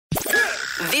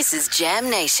This is Jam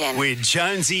Nation with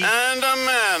Jonesy and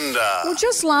Amanda. Well,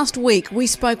 just last week, we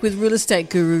spoke with real estate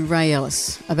guru Ray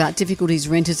Ellis about difficulties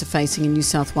renters are facing in New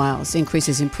South Wales,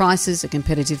 increases in prices, a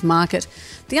competitive market,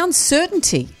 the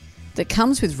uncertainty that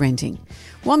comes with renting.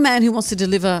 One man who wants to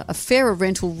deliver a fairer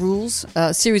rental rules,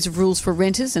 a series of rules for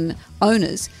renters and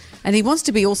owners, and he wants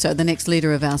to be also the next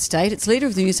leader of our state. It's leader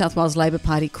of the New South Wales Labor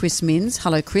Party, Chris MINNS.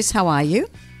 Hello, Chris. How are you?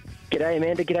 G'day,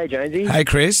 Amanda. G'day, Jonesy. Hey,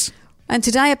 Chris. And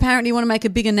today, apparently, you want to make a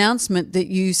big announcement that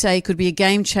you say could be a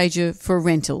game changer for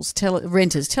renters. Tell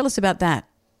us about that.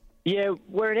 Yeah,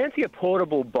 we're announcing a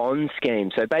portable bond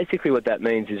scheme. So basically what that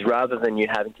means is rather than you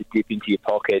having to dip into your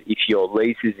pocket if your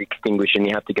lease is extinguished and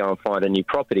you have to go and find a new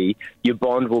property, your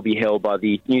bond will be held by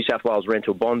the New South Wales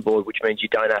Rental Bond Board, which means you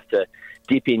don't have to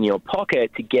dip in your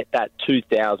pocket to get that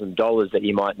 $2,000 that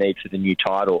you might need for the new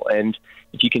title. And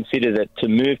if you consider that to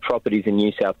move properties in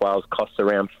New South Wales costs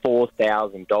around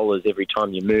 $4,000 every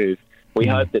time you move, we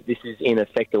hope that this is, in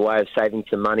effect, a way of saving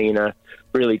some money in a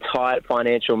really tight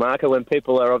financial market when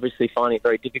people are obviously finding it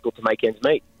very difficult to make ends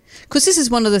meet. Because this is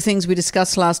one of the things we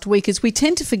discussed last week, is we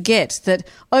tend to forget that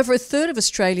over a third of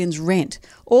Australians rent.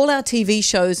 All our TV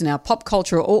shows and our pop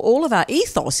culture, all of our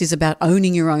ethos is about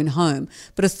owning your own home.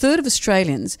 But a third of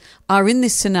Australians are in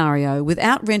this scenario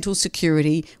without rental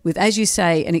security, with, as you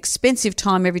say, an expensive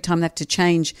time every time they have to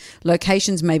change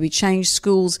locations, maybe change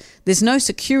schools. There's no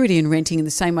security in renting in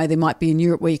the same way there might be in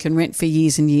Europe where you can rent for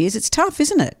years and years. It's tough,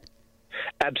 isn't it?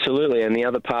 Absolutely, and the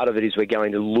other part of it is we're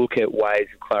going to look at ways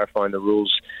of clarifying the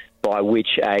rules by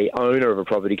which a owner of a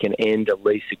property can end a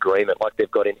lease agreement like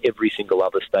they've got in every single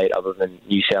other state other than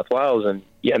New South Wales. And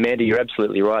yeah, Amanda, you're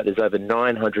absolutely right. There's over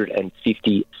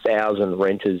 950,000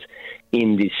 renters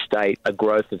in this state, a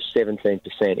growth of 17%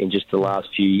 in just the last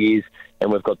few years.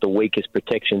 And we've got the weakest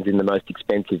protections in the most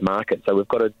expensive market. So we've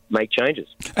got to make changes.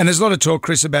 And there's a lot of talk,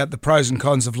 Chris, about the pros and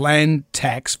cons of land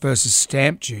tax versus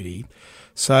stamp duty.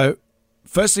 So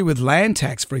firstly, with land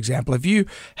tax, for example, if you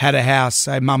had a house,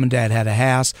 say mum and dad had a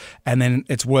house, and then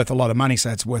it's worth a lot of money, so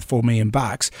it's worth $4 million,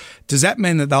 does that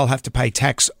mean that they'll have to pay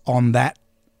tax on that?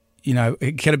 You know,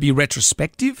 can it be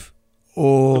retrospective?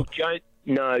 Or Look,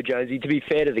 no, Jonesy, to be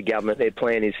fair to the government, their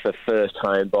plan is for first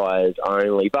home buyers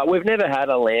only. But we've never had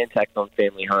a land tax on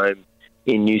family home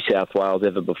in New South Wales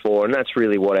ever before, and that's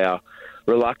really what our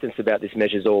reluctance about this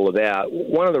measure is all about.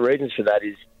 One of the reasons for that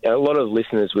is a lot of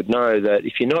listeners would know that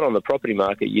if you're not on the property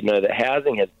market, you know that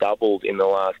housing has doubled in the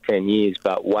last 10 years,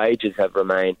 but wages have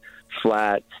remained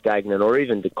flat, stagnant, or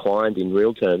even declined in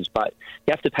real terms. But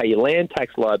you have to pay your land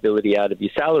tax liability out of your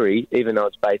salary, even though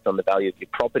it's based on the value of your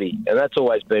property. And that's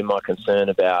always been my concern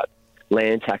about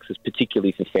land taxes,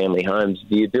 particularly for family homes,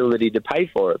 the ability to pay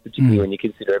for it, particularly when you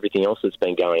consider everything else that's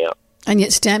been going up. And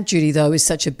yet stamp duty, though, is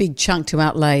such a big chunk to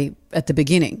outlay at the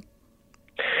beginning.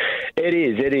 It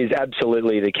is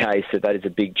absolutely the case that is a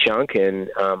big chunk, and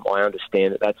I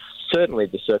understand that that's certainly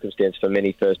the circumstance for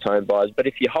many first home buyers. But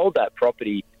if you hold that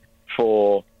property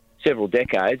for several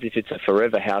decades, if it's a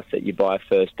forever house that you buy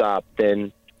first up,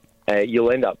 then you'll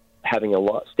end up having a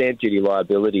stamp duty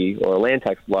liability or a land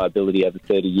tax liability over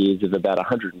 30 years of about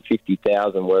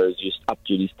 $150,000, whereas just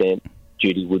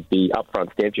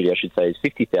upfront stamp duty, I should say, is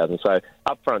 $50,000. So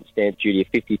upfront stamp duty of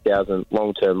 $50,000,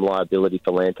 long-term liability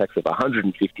for land tax of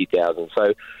 $150,000.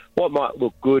 So what might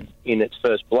look good in its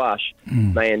first blush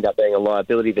may end up being a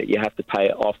liability that you have to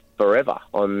pay off forever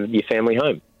on your family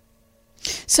home.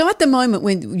 So at the moment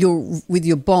when you're with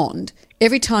your bond,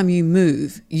 every time you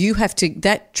move, you have to,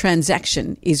 that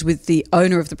transaction is with the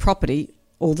owner of the property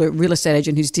or the real estate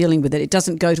agent who's dealing with it. It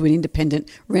doesn't go to an independent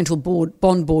rental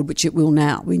bond board, which it will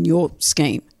now in your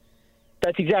scheme.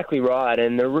 That's exactly right.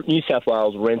 And the New South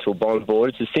Wales Rental Bond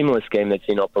Board, it's a similar scheme that's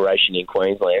in operation in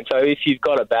Queensland. So if you've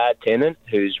got a bad tenant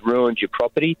who's ruined your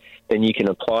property, then you can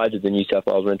apply to the New South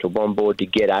Wales Rental Bond Board to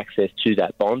get access to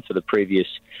that bond for the previous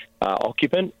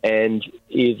occupant. And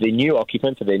if the new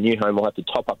occupant for their new home will have to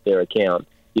top up their account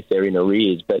if they're in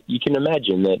arrears. But you can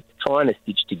imagine that trying to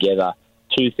stitch together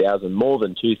more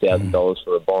than $2,000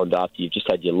 for a bond after you've just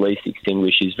had your lease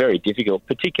extinguished is very difficult,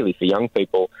 particularly for young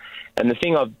people. And the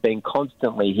thing I've been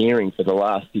constantly hearing for the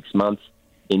last 6 months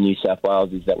in New South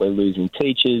Wales is that we're losing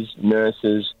teachers,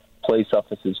 nurses, police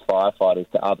officers, firefighters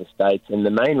to other states. And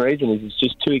the main reason is it's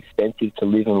just too expensive to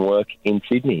live and work in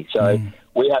Sydney. So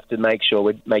we have to make sure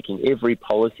we're making every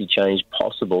policy change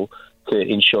possible to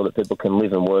ensure that people can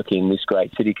live and work in this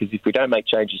great city, because if we don't make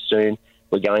changes soon,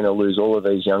 we're going to lose all of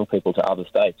these young people to other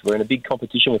states. We're in a big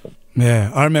competition with them.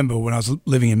 Yeah, I remember when I was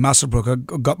living in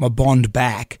Muswellbrook, I got my bond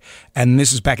back, and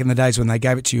this was back in the days when they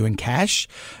gave it to you in cash,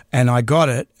 and I got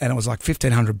it, and it was like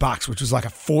 $1,500, which was like a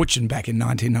fortune back in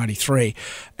 1993,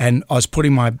 and I was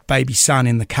putting my baby son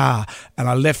in the car, and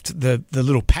I left the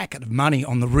little packet of money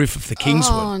on the roof of the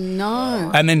Kingswood. Oh,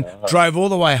 no. And then drove all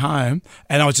the way home,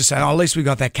 and I was just saying, at least we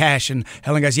got that cash, and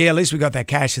Helen goes, yeah, at least we got that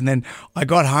cash, and then I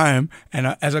got home,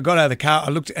 and as I got out of the car, I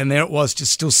looked, and there it was,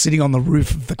 just still sitting on the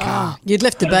roof of the car. Oh, you'd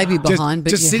left the baby behind, but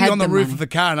just you sitting had on the roof money. of the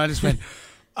car, and I just went.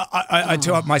 I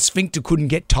tell you, my sphincter couldn't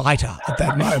get tighter at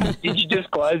that moment. Did you just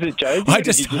close it, Joe? I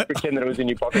Did you just pretend that it was in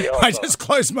your pocket? I just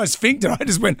closed my sphincter. I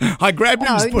just went. I grabbed it.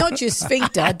 No, and not your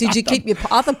sphincter. Did you keep your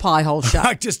other pie hole shut?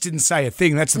 I just didn't say a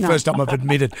thing. That's the first time I've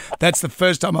admitted. That's the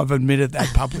first time I've admitted that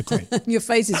publicly. Your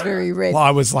face is very red.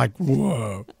 I was like,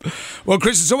 whoa. Well,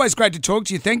 Chris, it's always great to talk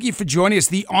to you. Thank you for joining us.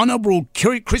 The Honourable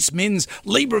Chris Minns,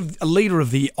 leader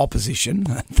of the opposition.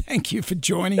 Thank you for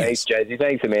joining us. Thanks, Josie.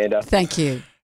 Thanks, Amanda. Thank you.